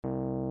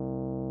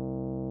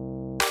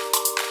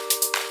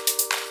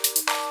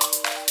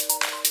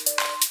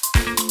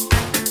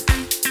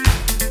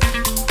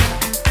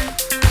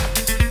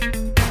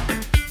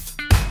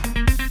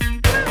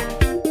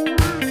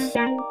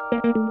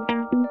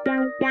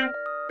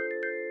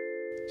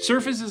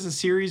Surface is a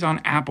series on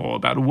Apple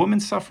about a woman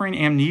suffering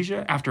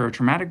amnesia after a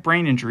traumatic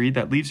brain injury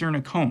that leaves her in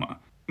a coma.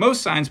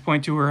 Most signs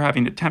point to her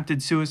having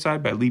attempted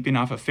suicide by leaping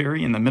off a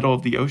ferry in the middle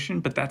of the ocean,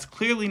 but that's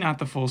clearly not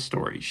the full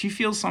story. She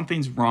feels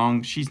something's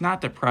wrong, she's not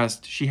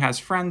depressed, she has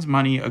friends,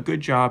 money, a good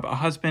job, a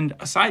husband,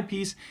 a side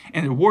piece,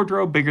 and a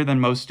wardrobe bigger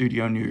than most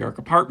studio New York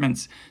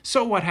apartments.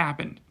 So what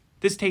happened?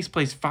 This takes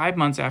place 5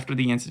 months after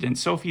the incident.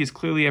 Sophie is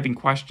clearly having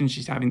questions.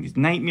 She's having these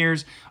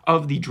nightmares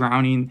of the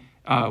drowning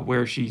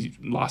where she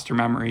lost her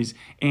memories,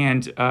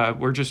 and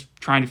we're just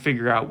trying to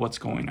figure out what's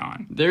going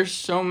on. There's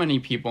so many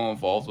people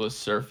involved with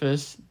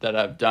Surface that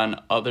have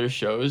done other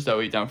shows that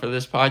we've done for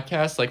this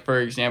podcast. Like, for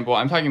example,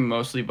 I'm talking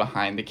mostly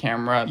behind the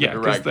camera. Yeah,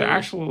 because the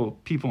actual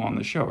people on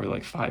the show are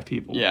like 5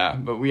 people. Yeah,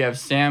 but we have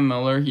Sam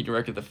Miller. He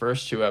directed the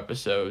first 2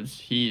 episodes.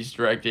 He's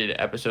directed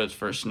episodes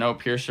for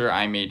Snowpiercer,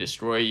 I May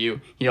Destroy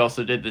You. He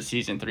also did the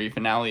season 3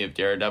 finale of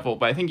Daredevil,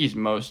 but I think he's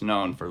most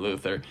known for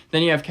Luther.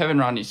 Then you have Kevin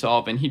Rodney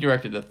Sullivan. He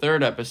directed the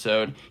 3rd episode.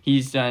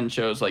 He's done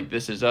shows like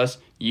This Is Us,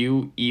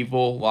 You,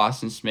 Evil,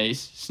 Lost in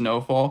Space,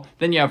 Snowfall.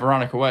 Then you have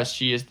Veronica West.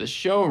 She is the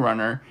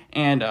showrunner,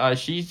 and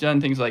she's done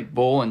things like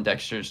Bull and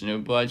Dexter's New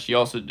Blood. She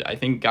also, I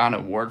think, got an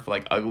award for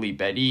like Ugly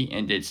Betty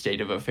and did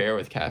State of Affair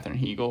with Katherine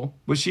Heigl.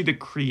 Was she the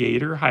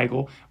creator,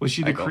 Heigl? Was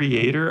she the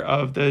creator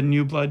of the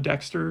New Blood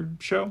Dexter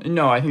show?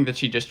 No, I think that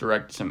she just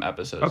directed some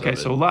episodes. Okay,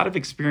 so a lot of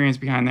experience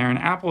behind there, and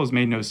Apple has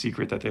made no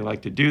secret that they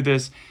like to do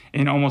this.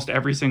 In almost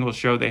every single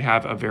show, they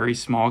have a very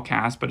small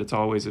cast, but it's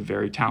always a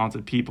very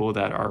talented people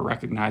that are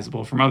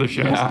recognizable from other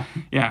shows.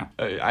 Yeah.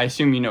 I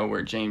assume you know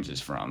where James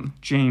is from.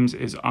 James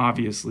is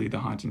obviously the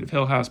Haunting of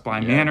Hill House,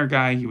 Bly Manor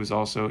guy. He was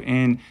also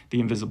in The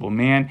Invisible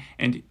Man,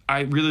 and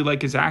I really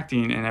like his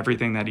acting and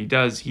everything that he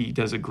does. He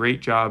does a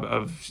great job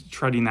of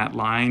treading that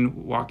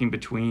line, walking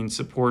between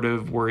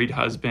supportive, worried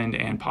husband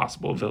and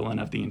possible villain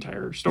of the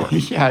entire story.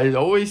 Yeah, it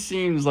always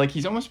seems like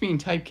he's almost being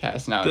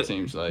typecast now, it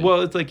seems like.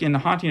 Well, it's like in The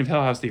Haunting of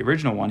Hill House, the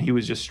original one, he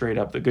was just straight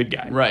up the good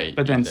guy. Right.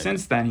 But then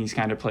since then, he's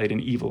kind of played an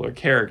eviler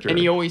character. And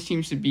he always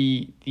seems to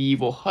be the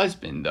evil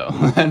husband, though.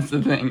 That's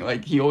the thing.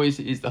 Like, he always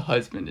is the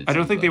husband. I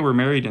don't think they were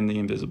married in The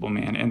Invisible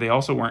Man, and they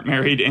also weren't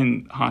married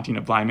in Haunting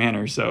of Bly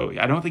Manor, so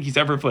I don't think he's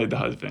ever played the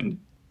husband.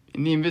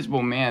 In The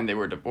Invisible Man, they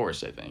were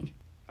divorced, I think.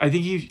 I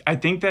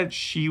think that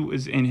she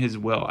was in his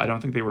will. I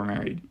don't think they were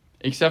married.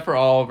 Except for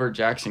Oliver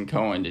Jackson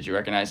Cohen, did you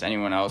recognize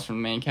anyone else from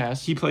the main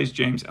cast? He plays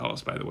James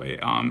Ellis, by the way.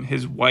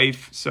 His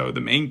wife, so the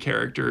main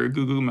character,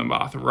 Gugu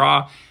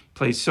Mbatha-Raw,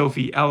 plays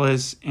Sophie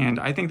Ellis, and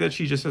I think that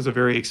she just has a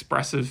very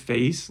expressive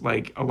face.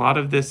 Like, a lot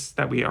of this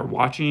that we are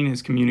watching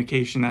is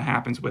communication that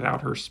happens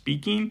without her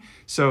speaking.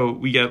 So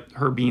we get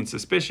her being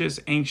suspicious,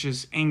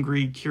 anxious,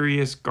 angry,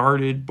 curious,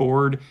 guarded,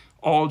 bored,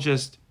 all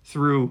just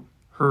through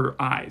her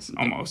eyes,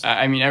 almost.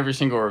 I mean, every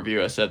single review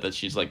has said that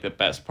she's like the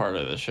best part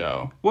of the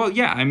show. Well,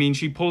 yeah, I mean,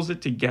 she pulls it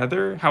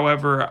together.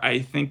 However, I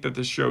think that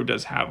the show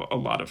does have a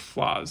lot of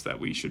flaws that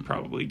we should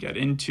probably get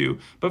into.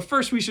 But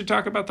first, we should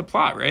talk about the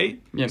plot,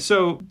 right? Yeah.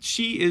 So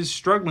she is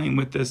struggling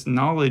with this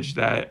knowledge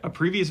that a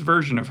previous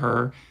version of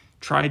her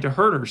tried to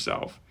hurt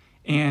herself.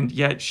 And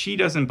yet she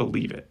doesn't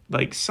believe it.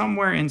 Like,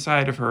 somewhere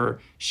inside of her,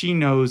 she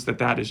knows that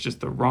that is just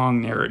the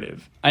wrong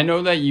narrative. I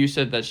know that you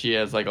said that she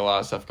has like a lot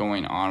of stuff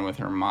going on with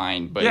her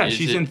mind, but yeah,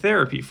 she's in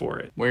therapy for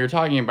it. What you're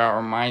talking about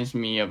reminds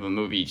me of a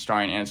movie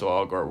starring Ansel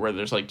Elgort where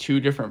there's like 2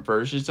 different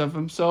versions of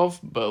himself,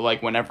 but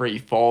like whenever he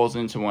falls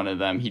into one of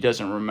them, he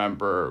doesn't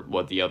remember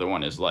what the other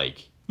one is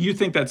like. You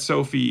think that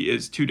Sophie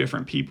is 2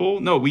 different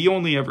people? No, we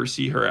only ever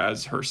see her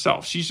as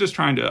herself. She's just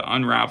trying to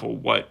unravel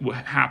what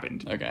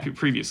happened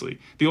previously.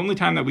 The only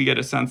time that we get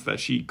a sense that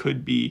she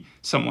could be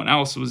someone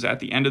else was at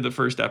the end of the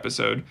first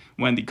episode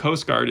when the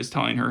Coast Guard is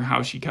telling her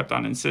how she kept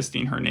on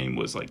insisting her name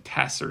was like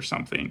Tess or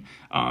something.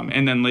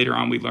 And then later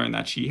on we learn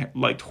that she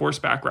liked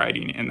horseback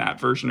riding, and that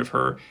version of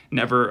her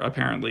never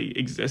apparently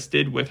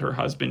existed with her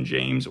husband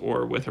James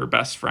or with her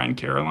best friend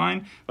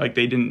Caroline. Like,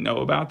 they didn't know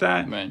about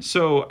that. Right.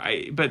 So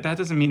but that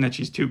doesn't mean that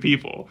she's 2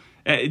 people.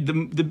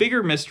 The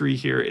bigger mystery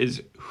here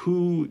is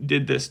who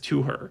did this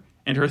to her.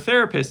 And her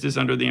therapist is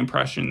under the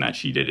impression that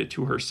she did it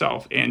to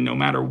herself. And no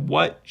matter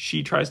what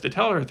she tries to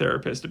tell her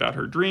therapist about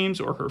her dreams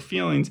or her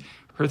feelings,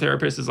 her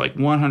therapist is like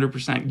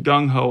 100%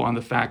 gung-ho on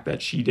the fact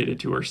that she did it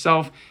to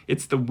herself.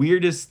 It's the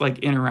weirdest like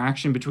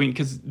interaction between,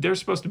 because they're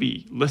supposed to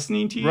be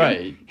listening to you.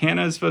 Right.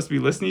 Hannah is supposed to be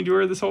listening to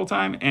her this whole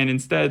time. And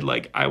instead,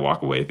 like, I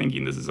walk away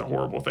thinking this is a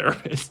horrible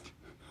therapist.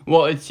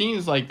 Well, it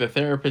seems like the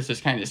therapist is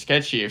kind of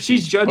sketchy. If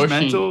she's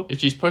judgmental. If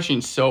she's pushing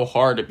so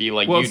hard to be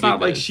like, well, it's not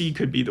like she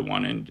could be the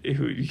one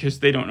who, because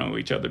they don't know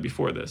each other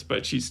before this,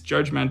 but she's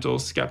judgmental,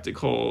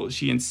 skeptical.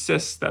 She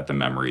insists that the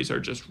memories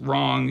are just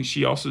wrong.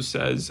 She also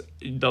says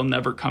they'll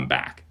never come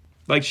back.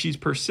 Like, she's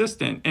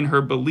persistent in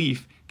her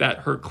belief that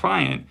her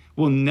client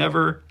will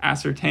never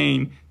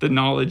ascertain the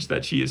knowledge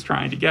that she is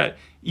trying to get,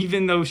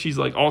 even though she's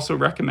like also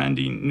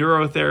recommending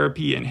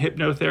neurotherapy and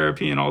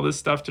hypnotherapy and all this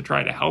stuff to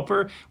try to help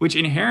her, which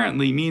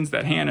inherently means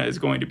that Hannah is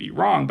going to be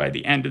wrong by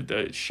the end of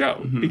the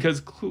show,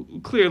 because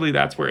clearly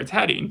that's where it's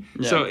heading.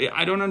 Yeah. So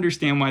I don't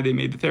understand why they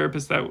made the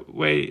therapist that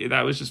way.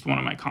 That was just one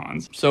of my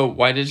cons. So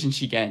why doesn't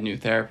she get a new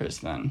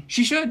therapist then?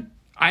 She should.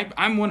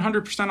 I'm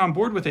 100% on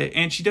board with it.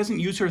 And she doesn't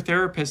use her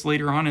therapist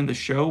later on in the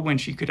show when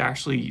she could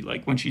actually,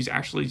 like, when she's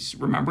actually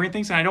remembering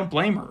things. And I don't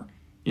blame her,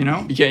 you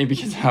know?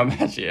 Because how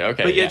bad she,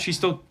 okay. But yet she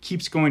still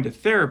keeps going to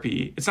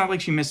therapy. It's not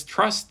like she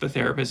mistrusts the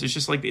therapist. It's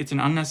just like it's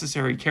an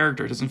unnecessary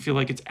character. It doesn't feel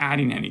like it's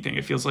adding anything.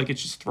 It feels like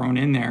it's just thrown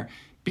in there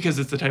because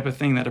it's the type of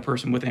thing that a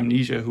person with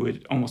amnesia who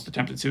had almost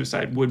attempted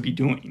suicide would be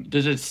doing.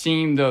 Does it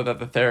seem, though, that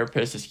the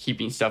therapist is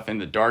keeping stuff in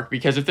the dark?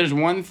 Because if there's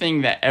one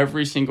thing that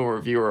every single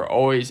reviewer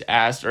always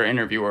asked, or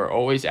interviewer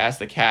always asked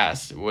the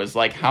cast, was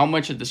like, how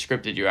much of the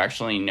script did you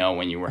actually know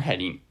when you were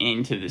heading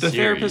into the series? The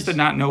therapist did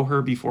not know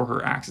her before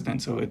her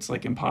accident, so it's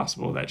like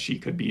impossible that she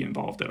could be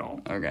involved at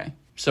all. Okay.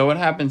 So what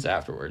happens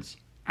afterwards?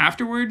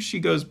 Afterwards, she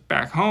goes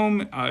back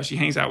home. She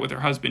hangs out with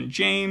her husband,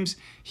 James.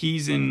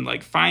 He's in,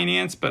 like,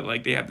 finance, but,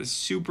 like, they have this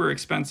super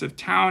expensive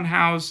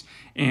townhouse,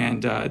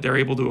 and they're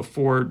able to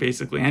afford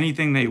basically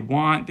anything they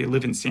want. They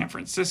live in San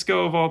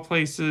Francisco, of all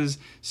places.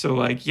 So,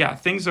 like, yeah,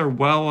 things are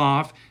well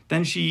off.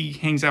 Then she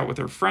hangs out with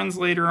her friends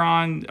later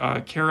on.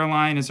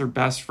 Caroline is her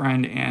best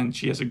friend, and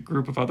she has a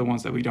group of other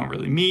ones that we don't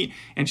really meet.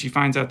 And she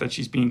finds out that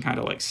she's being kind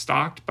of, like,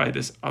 stalked by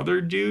this other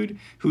dude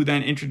who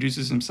then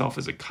introduces himself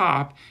as a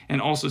cop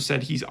and also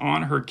said he's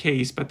on her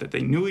case, but that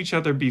they knew each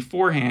other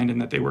beforehand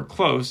and that they were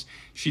close.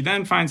 She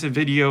then finds a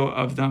video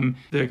of them,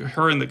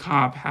 her and the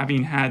cop,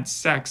 having had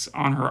sex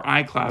on her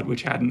iCloud,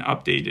 which hadn't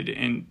updated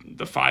in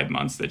the 5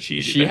 months that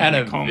she had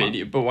been in a coma.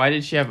 video. But why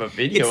did she have a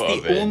video of it?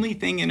 It's the only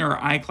thing in her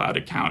iCloud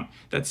account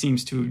that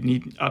seems to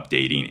need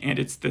updating, and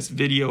it's this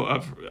video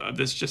of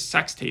this just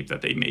sex tape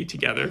that they made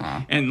together.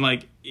 Huh. And,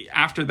 like,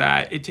 after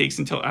that, it takes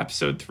until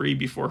episode 3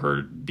 before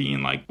her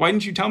being like, why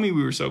didn't you tell me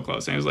we were so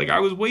close? And I was like, I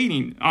was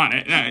waiting on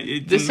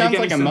it. This sounds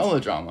like a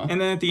melodrama.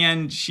 And then at the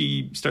end,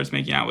 she starts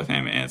making out with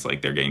him, and it's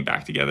like they're getting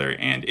back together.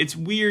 And it's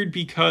weird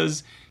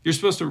because you're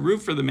supposed to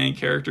root for the main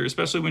character,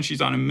 especially when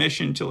she's on a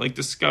mission to, like,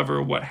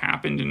 discover what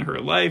happened in her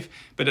life.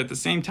 But at the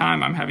same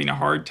time, I'm having a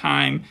hard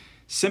time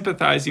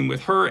sympathizing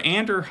with her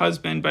and her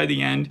husband by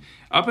the end.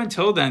 Up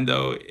until then,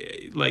 though,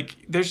 like,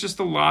 there's just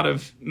a lot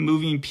of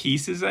moving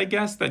pieces, I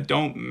guess, that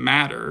don't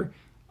matter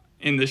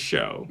in the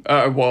show.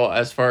 Well,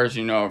 as far as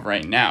you know of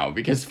right now,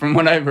 because from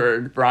what I've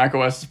heard, Veronica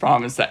West has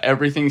promised that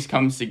everything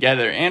comes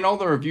together, and all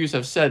the reviews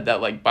have said that,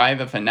 like, by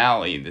the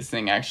finale, this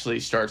thing actually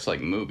starts,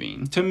 like,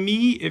 moving. To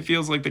me, it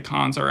feels like the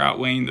cons are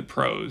outweighing the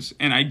pros,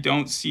 and I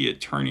don't see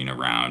it turning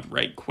around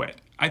right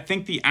quick. I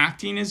think the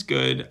acting is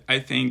good. I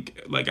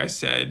think, like I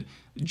said,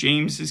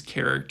 James's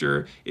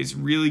character is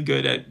really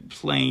good at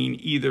playing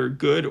either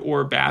good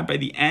or bad. By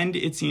the end,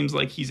 it seems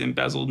like he's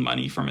embezzled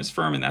money from his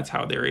firm, and that's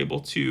how they're able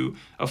to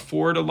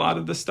afford a lot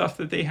of the stuff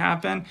that they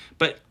have been.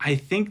 But I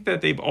think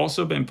that they've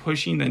also been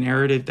pushing the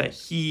narrative that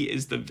he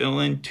is the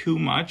villain too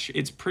much.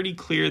 It's pretty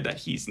clear that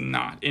he's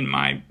not, in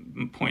my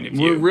point of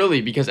view. Well,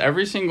 really, because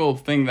every single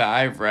thing that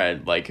I've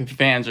read, like,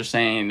 fans are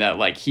saying that,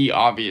 like, he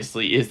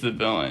obviously is the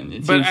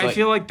villain. But I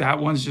feel like that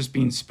one's just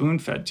being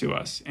spoon-fed to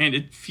us, and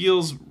it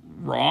feels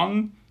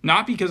wrong.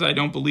 Not because I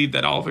don't believe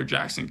that Oliver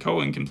Jackson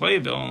Cohen can play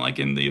a villain like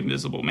in The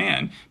Invisible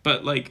Man,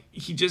 but, like,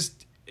 he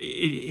just,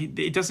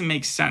 it doesn't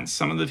make sense.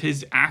 Some of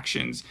his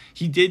actions,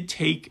 he did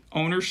take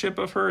ownership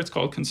of her. It's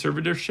called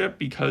conservatorship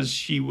because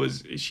she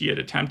had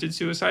attempted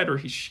suicide, or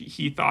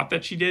he thought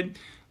that she did.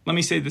 Let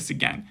me say this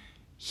again.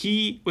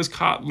 He was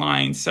caught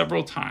lying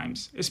several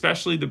times,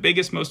 especially the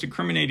biggest, most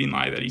incriminating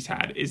lie that he's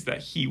had is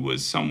that he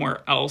was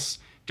somewhere else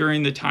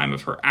during the time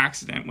of her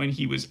accident when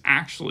he was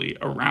actually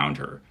around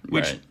her,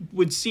 which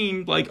would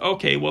seem like,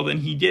 okay, well, then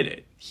he did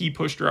it. He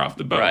pushed her off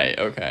the boat. Right,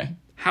 okay.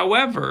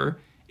 However,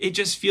 it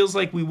just feels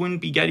like we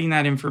wouldn't be getting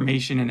that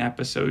information in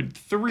episode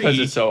 3. Because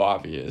it's so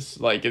obvious.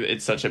 Like,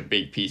 it's such a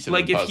big piece of the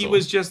puzzle. Like, if he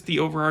was just the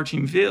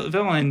overarching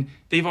villain,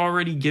 they've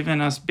already given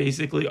us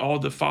basically all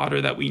the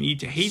fodder that we need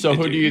to hate So the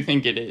who dude. do you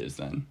think it is,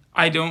 then?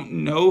 I don't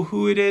know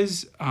who it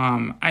is.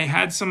 I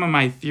had some of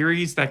my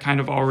theories that kind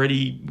of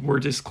already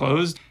were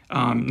disclosed.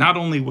 Not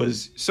only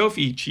was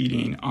Sophie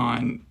cheating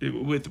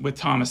with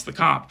Thomas the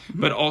cop,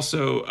 but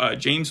also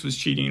James was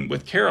cheating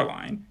with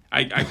Caroline.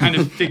 I kind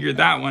of figured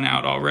that one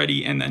out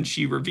already, and then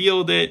she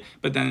revealed it.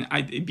 But then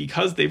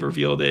because they've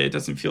revealed it, it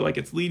doesn't feel like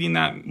it's leading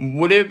that.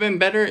 Would it have been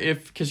better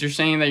if, because you're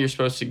saying that you're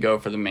supposed to go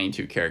for the main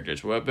two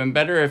characters, would it have been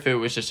better if it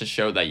was just a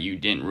show that you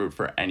didn't root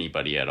for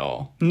anybody at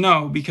all?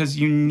 No, because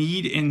you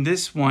need, in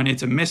this one,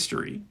 it's a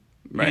mystery.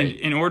 Right. And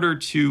in order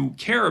to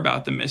care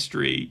about the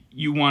mystery,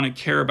 you want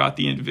to care about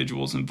the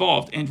individuals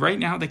involved. And right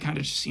now, they kind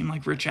of just seem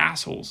like rich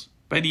assholes.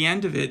 By the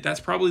end of it, that's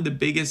probably the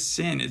biggest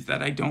sin, is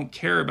that I don't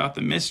care about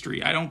the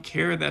mystery. I don't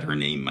care that her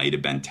name might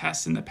have been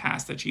Tess in the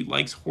past, that she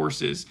likes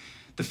horses.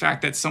 The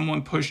fact that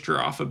someone pushed her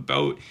off a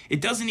boat.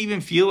 It doesn't even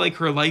feel like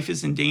her life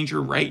is in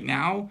danger right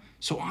now.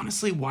 So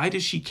honestly, why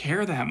does she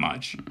care that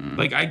much?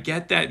 Like, I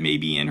get that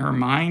maybe in her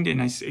mind,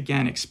 and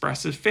again,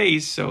 expressive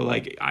face. So,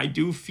 like, I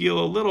do feel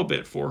a little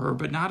bit for her,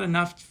 but not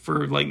enough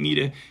for, like, me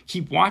to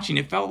keep watching.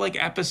 It felt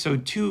like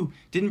episode 2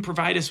 didn't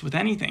provide us with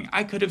anything.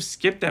 I could have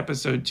skipped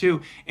episode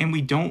 2 and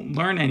we don't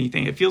learn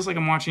anything. It feels like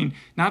I'm watching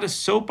not a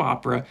soap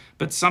opera,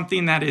 but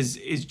something that is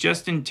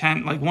just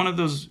intent, like one of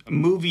those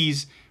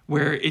movies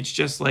where it's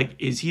just like,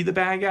 is he the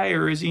bad guy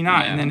or is he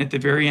not? Yeah. And then at the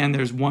very end,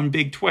 there's one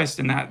big twist,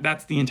 and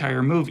that's the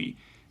entire movie.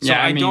 So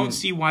I don't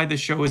see why the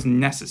show is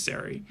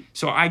necessary.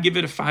 So I give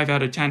it a 5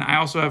 out of 10. I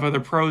also have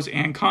other pros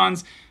and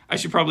cons. I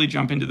should probably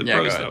jump into the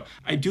pros, though.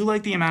 I do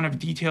like the amount of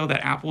detail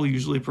that Apple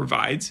usually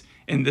provides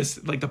in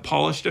this, like the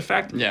polished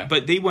effect. Yeah.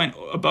 But they went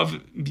above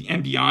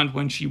and beyond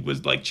when she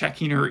was like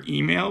checking her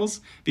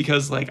emails,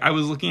 because like I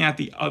was looking at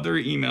the other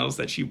emails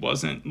that she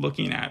wasn't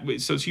looking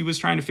at. So she was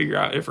trying to figure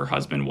out if her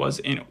husband was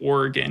in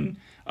Oregon,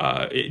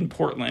 in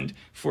Portland,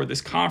 for this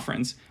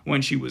conference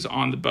when she was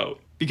on the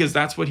boat, because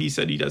that's what he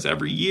said he does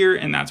every year,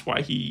 and that's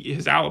why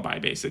his alibi,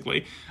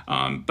 basically.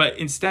 But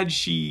instead,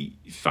 she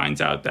finds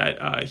out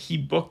that he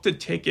booked a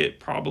ticket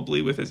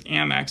probably with his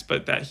Amex,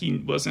 but that he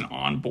wasn't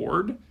on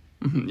board.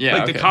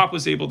 Yeah, the cop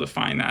was able to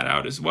find that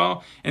out as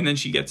well. And then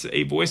she gets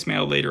a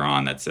voicemail later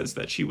on that says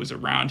that she was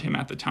around him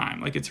at the time.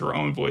 Like, it's her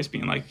own voice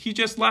being like, he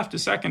just left a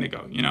second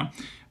ago, you know?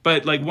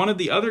 But like one of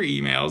the other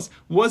emails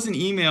was an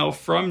email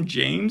from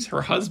James,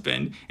 her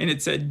husband, and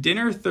it said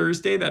dinner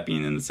Thursday, that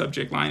being in the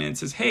subject line, and it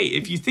says, hey,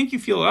 if you think you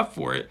feel up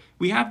for it,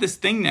 we have this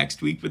thing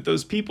next week with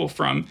those people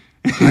from...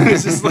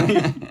 It's just like...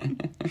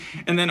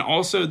 And then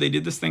also they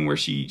did this thing where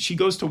she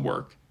goes to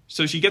work.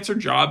 So she gets her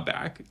job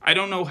back. I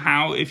don't know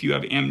how, if you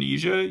have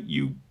amnesia,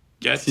 you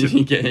get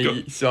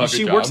to go.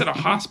 She works at a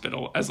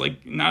hospital as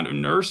like, not a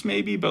nurse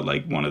maybe, but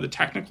like one of the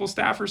technical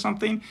staff or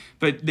something.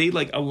 But they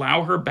like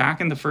allow her back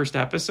in the first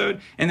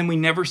episode, and then we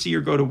never see her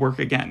go to work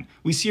again.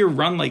 We see her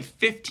run like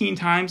 15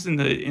 times in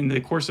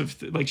the course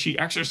of like, she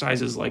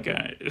exercises like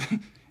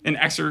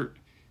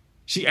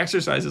she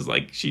exercises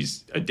like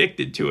she's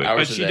addicted to it,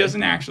 but she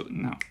doesn't actually.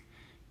 No.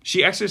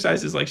 She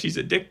exercises like she's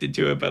addicted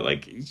to it, but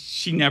like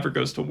she never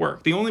goes to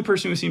work. The only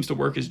person who seems to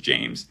work is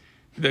James.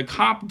 The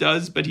cop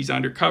does, but he's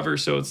undercover,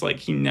 so it's like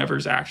he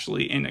never's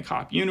actually in a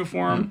cop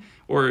uniform.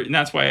 And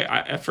that's why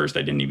at first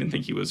I didn't even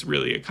think he was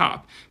really a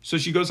cop. So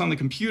she goes on the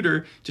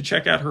computer to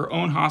check out her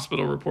own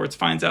hospital reports,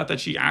 finds out that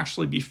she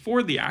actually,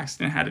 before the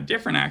accident, had a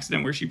different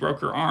accident where she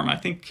broke her arm. I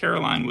think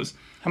Caroline was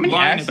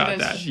lying about that. How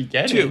many accidents did she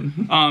get?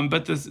 2.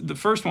 But the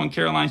first one,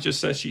 Caroline just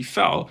says she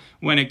fell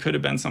when it could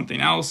have been something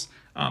else.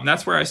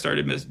 That's where I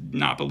started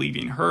not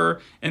believing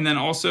her. And then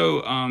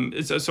also,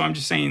 so I'm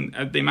just saying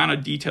the amount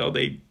of detail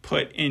they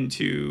put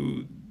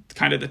into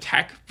kind of the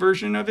tech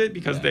version of it,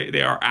 because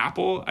they are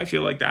Apple. I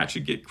feel like that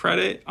should get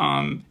credit.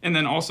 And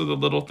then also the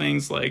little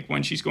things like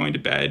when she's going to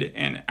bed,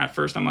 and at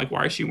first I'm like,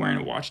 why is she wearing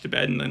a watch to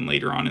bed? And then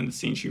later on in the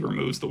scene, she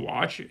removes the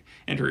watch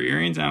and her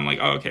earrings. And I'm like,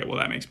 oh, okay, well,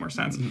 that makes more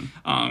sense.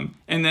 And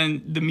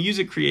then the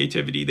music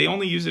creativity, they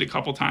only use it a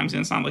couple times,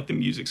 and it's not like the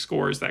music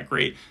score is that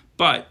great.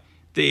 But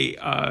they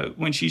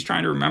when she's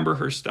trying to remember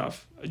her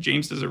stuff,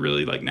 James does a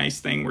really like nice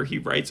thing where he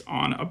writes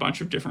on a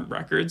bunch of different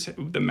records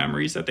the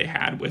memories that they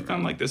had with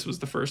them. Like, this was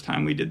the first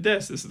time we did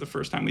this. This is the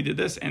first time we did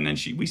this. And then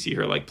we see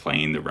her like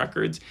playing the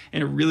records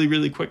in a really,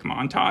 really quick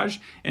montage,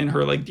 and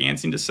her like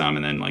dancing to some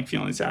and then like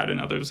feeling sad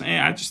and others.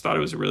 And I just thought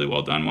it was a really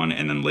well done one.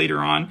 And then later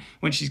on,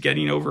 when she's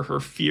getting over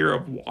her fear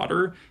of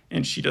water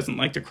and she doesn't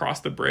like to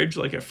cross the bridge,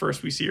 like at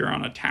first we see her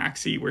on a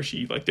taxi where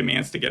she like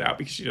demands to get out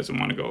because she doesn't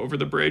want to go over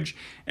the bridge.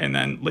 And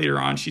then later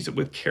on, she's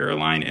with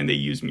Caroline, and they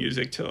use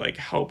music to like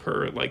help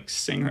her like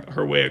sing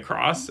her way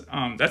across.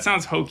 That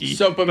sounds hokey.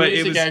 So, but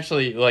music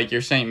actually, like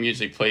you're saying,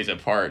 music plays a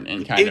part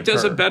in kind of it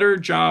does a better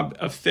job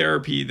of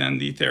therapy than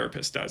the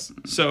therapist does.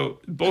 So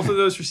both of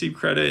those receive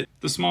credit.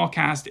 The small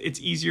cast, it's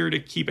easier to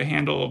keep a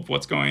handle of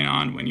what's going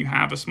on when you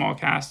have a small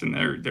cast and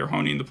they're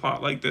honing the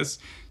plot like this.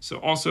 So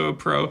also a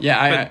pro.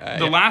 Yeah,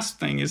 the last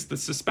thing is the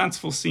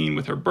suspenseful scene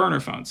with her burner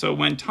phone. So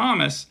when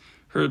Thomas,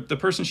 the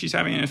person she's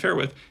having an affair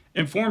with,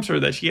 informs her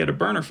that she had a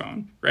burner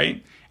phone,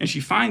 right? And she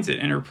finds it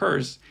in her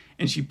purse,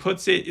 and she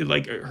puts it,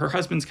 like, her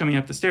husband's coming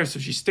up the stairs, so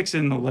she sticks it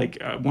in the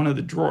one of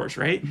the drawers,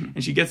 right? Mm-hmm.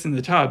 And she gets in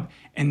the tub,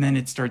 and then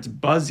it starts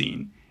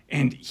buzzing,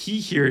 and he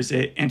hears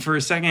it, and for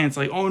a second it's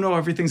like, oh no,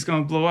 everything's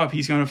going to blow up.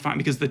 He's going to find,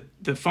 because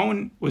the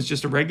phone was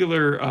just a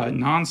regular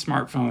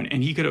non-smartphone,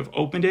 and he could have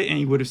opened it and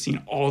he would have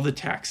seen all the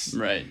texts.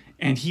 Right.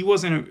 And he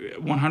wasn't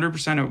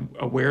 100%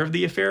 aware of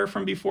the affair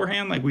from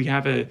beforehand. Like, we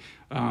have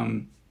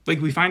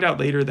we find out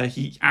later that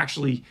he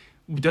actually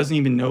doesn't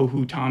even know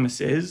who Thomas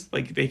is.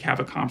 Like, they have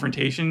a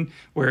confrontation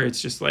where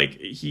it's just like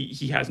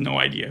he has no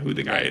idea who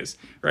the guy is,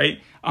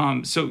 right?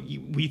 So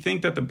we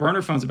think that the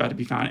burner phone's about to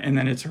be found, and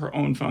then it's her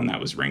own phone that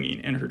was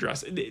ringing in her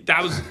dress.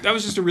 That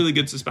was just a really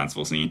good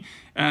suspenseful scene.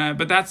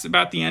 But that's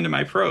about the end of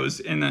my pros,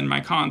 and then my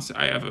cons,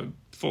 I have a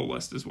full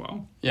list as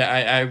well. Yeah,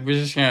 I was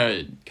just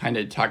gonna kind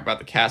of talk about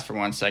the cast for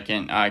 1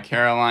 second.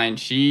 Caroline,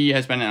 she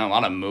has been in a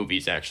lot of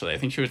movies, actually. I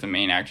think she was the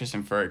main actress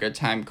in For a Good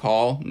Time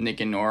Call,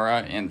 Nick and Nora,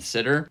 and The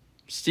Sitter.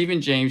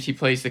 Stephen James, he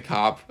plays the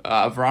cop.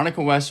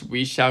 Veronica West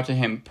reached out to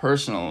him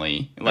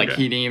personally. Like,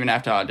 he didn't even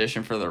have to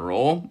audition for the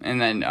role. And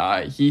then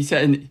he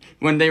said,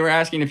 when they were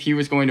asking if he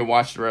was going to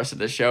watch the rest of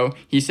the show,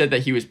 he said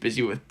that he was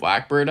busy with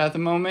Blackbird at the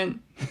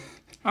moment.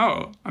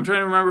 Oh, I'm trying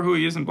to remember who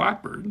he is in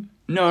Blackbird.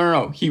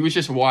 No. He was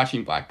just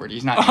watching Blackbird.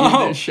 He's not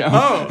in this show.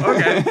 Oh,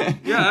 okay.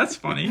 Yeah, that's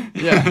funny.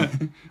 Yeah.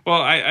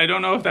 Well, I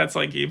don't know if that's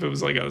like, if it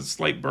was like a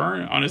slight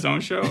burn on his own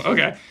show.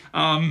 Okay.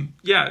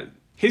 Yeah.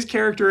 His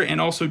character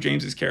and also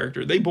James's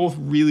character, they both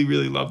really,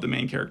 really love the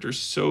main character,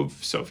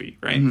 Sophie,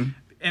 right? Mm-hmm.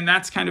 And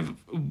that's kind of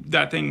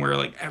that thing where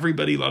like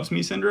everybody loves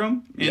me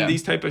syndrome in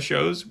these type of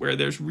shows where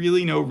there's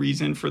really no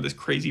reason for this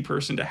crazy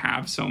person to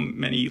have so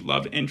many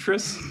love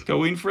interests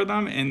going for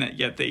them, and that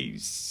yet they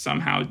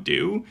somehow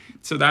do.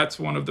 So that's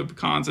one of the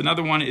cons.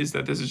 Another one is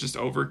that this is just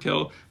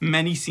overkill.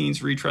 Many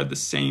scenes retread the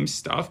same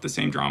stuff, the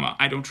same drama.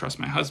 I don't trust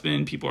my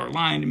husband. People are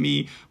lying to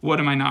me. What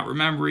am I not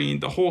remembering?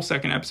 The whole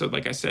second episode,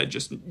 like I said,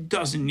 just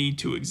doesn't need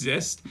to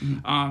exist.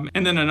 Mm-hmm.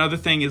 And then another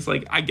thing is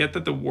like, I get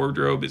that the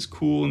wardrobe is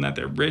cool and that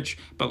they're rich,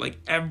 but like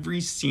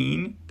every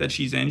scene that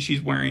she's in,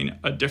 she's wearing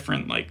a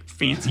different like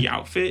fancy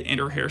outfit and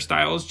her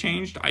hairstyle has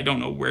changed. I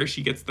don't know where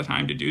she gets the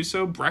time to do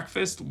so.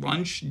 Breakfast,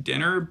 lunch,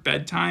 dinner,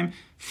 bedtime,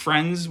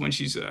 friends, when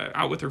she's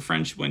out with her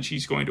friends, when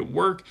she's going to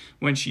work,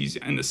 when she's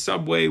in the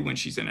subway, when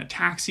she's in a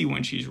taxi,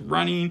 when she's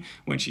running,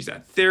 when she's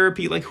at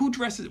therapy. Like,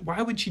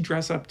 why would she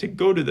dress up to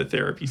go to the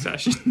therapy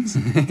sessions?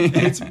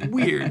 It's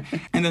weird.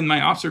 And then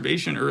my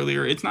observation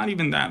earlier, it's not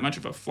even that much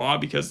of a flaw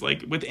because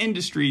like with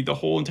industry, the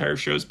whole entire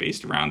show is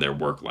based around their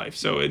work life.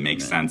 So it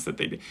makes sense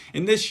that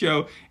in this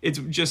show, it's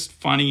just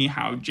funny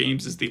how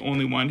James is the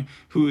only one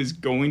who is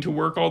going to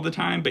work all the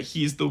time, but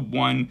he's the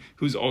one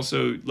who's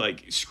also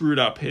like screwed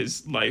up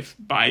his life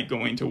by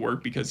going to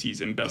work because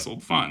he's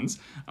embezzled funds.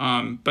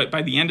 But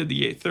by the end of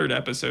the third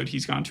episode,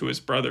 he's gone to his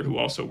brother who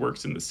also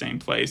works in the same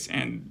place.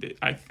 And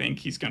I think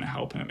he's going to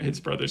help him. His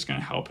brother's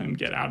going to help him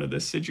get out of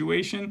this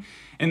situation.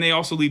 And they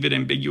also leave it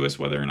ambiguous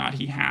whether or not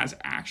he has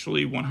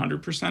actually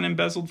 100%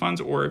 embezzled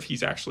funds or if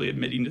he's actually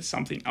admitting to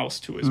something else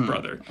to his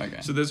brother.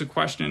 Okay. So there's a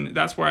question.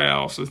 That's why I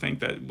also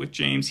think that with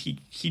James,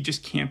 he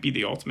just can't be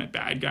the ultimate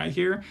bad guy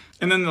here.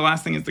 And then the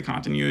last thing is the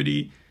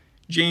continuity.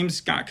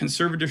 James got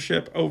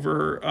conservatorship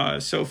over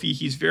Sophie.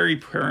 He's very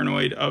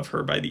paranoid of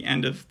her by the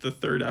end of the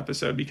third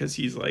episode because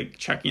he's like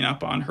checking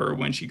up on her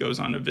when she goes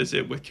on a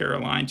visit with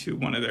Caroline to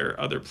one of their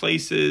other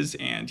places.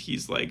 And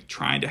he's like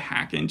trying to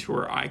hack into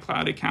her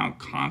iCloud account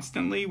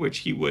constantly, which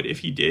he would, if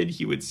he did,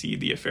 he would see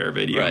the affair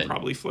video and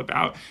probably flip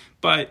out.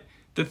 But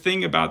the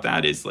thing about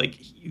that is like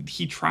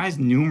he tries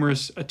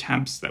numerous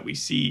attempts that we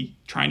see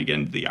trying to get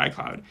into the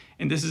iCloud,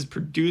 and this is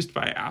produced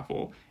by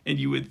Apple, and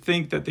you would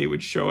think that they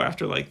would show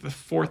after like the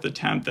fourth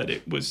attempt that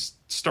it was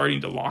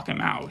starting to lock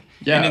him out.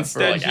 Yeah, and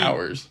instead for like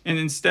hours. And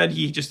instead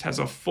he just has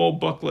a full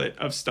booklet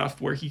of stuff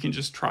where he can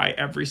just try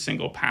every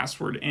single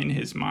password in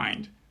his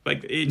mind.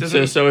 Like it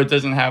doesn't. So it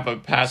doesn't have a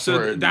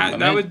password.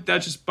 So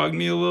that just bugged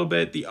me a little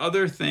bit. The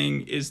other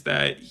thing is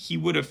that he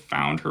would have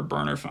found her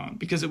burner phone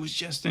because it was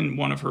just in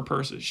one of her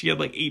purses. She had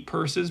like 8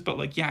 purses, but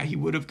like he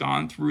would have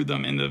gone through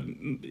them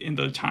in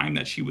the time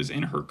that she was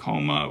in her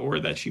coma or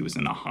that she was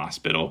in the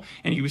hospital,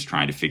 and he was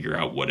trying to figure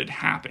out what had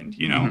happened.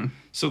 You know. Mm-hmm.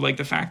 So like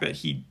the fact that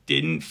he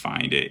didn't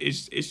find it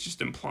is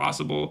just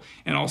implausible,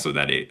 and also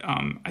that it.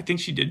 I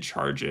think she did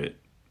charge it.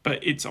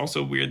 But it's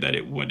also weird that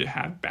it would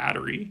have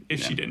battery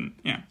if she didn't.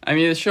 Yeah. I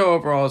mean, the show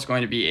overall is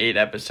going to be 8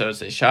 episodes.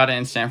 They shot it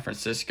in San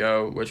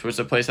Francisco, which was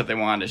a place that they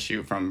wanted to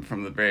shoot from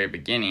the very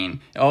beginning.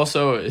 It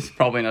also, it's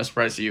probably no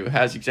surprise to you,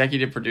 has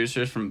executive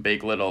producers from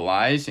Big Little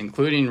Lies,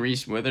 including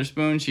Reese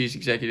Witherspoon. She's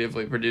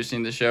executively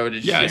producing the show.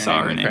 Did you see I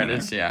saw her name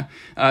credits? Yeah.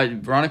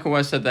 Veronica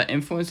West said that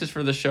influences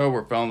for the show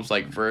were films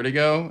like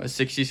Vertigo, a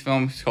 60s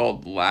film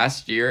called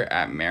Last Year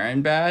at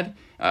Marienbad,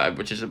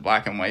 which is a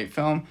black and white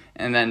film,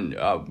 and then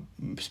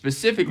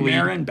specifically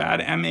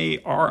Marienbad,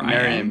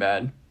 M-A-R-I-N.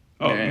 Marienbad.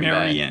 Oh,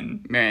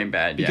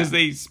 Marienbad, because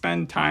they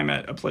spend time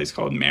at a place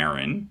called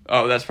Marin.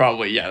 Oh, that's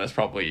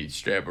probably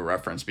straight up a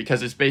reference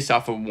because it's based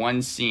off of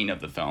one scene of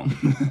the film.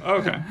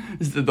 Okay.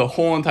 It's the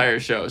whole entire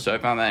show, so I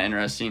found that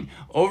interesting.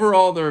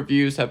 Overall, the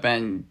reviews have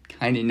been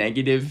kind of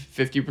negative,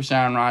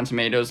 50% on Rotten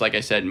Tomatoes. Like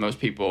I said, most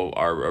people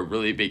are a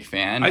really big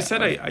fan. I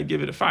said I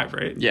give it a 5,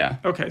 right? Yeah.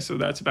 Okay, so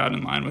that's about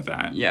in line with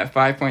that. Yeah,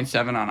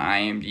 5.7 on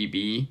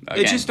IMDb. Again,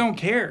 they just don't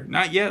care.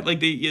 Not yet.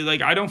 Like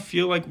I don't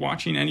feel like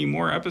watching any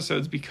more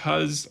episodes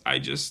because I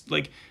just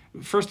like,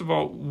 first of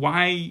all,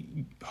 why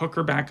hook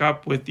her back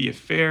up with the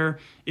affair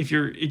if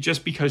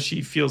just because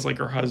she feels like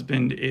her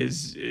husband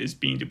is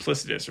being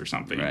duplicitous or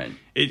something? Right.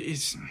 It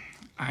is.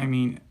 I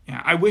mean,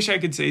 yeah, I wish I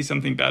could say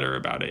something better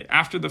about it.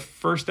 After the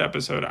first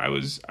episode, I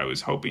was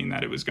hoping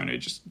that it was going to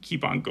just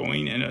keep on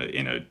going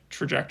in a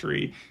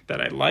trajectory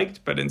that I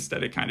liked, but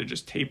instead it kind of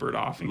just tapered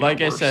off. And like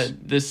got I worse.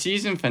 said, the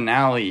season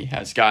finale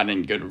has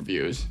gotten good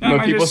reviews, No,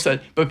 but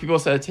people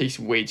said it takes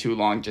way too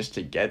long just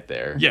to get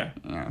there. Yeah.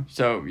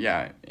 So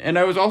yeah, and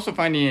I was also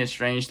finding it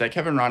strange that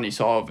Kevin Rodney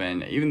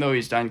Sullivan, even though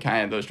he's done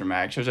kind of those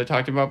dramatic shows I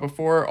talked about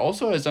before,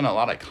 also has done a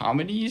lot of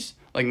comedies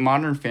like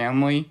Modern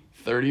Family,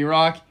 30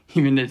 Rock.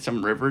 Even did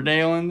some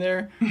Riverdale in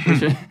there.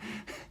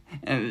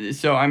 And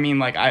so, I mean,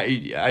 like,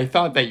 I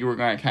thought that you were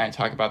going to kind of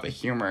talk about the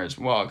humor as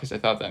well, because I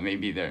thought that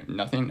maybe there's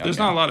not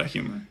a lot of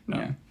humor. No.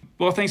 Yeah.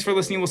 Well, thanks for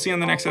listening. We'll see you on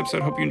the next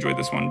episode. Hope you enjoyed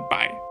this one.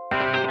 Bye.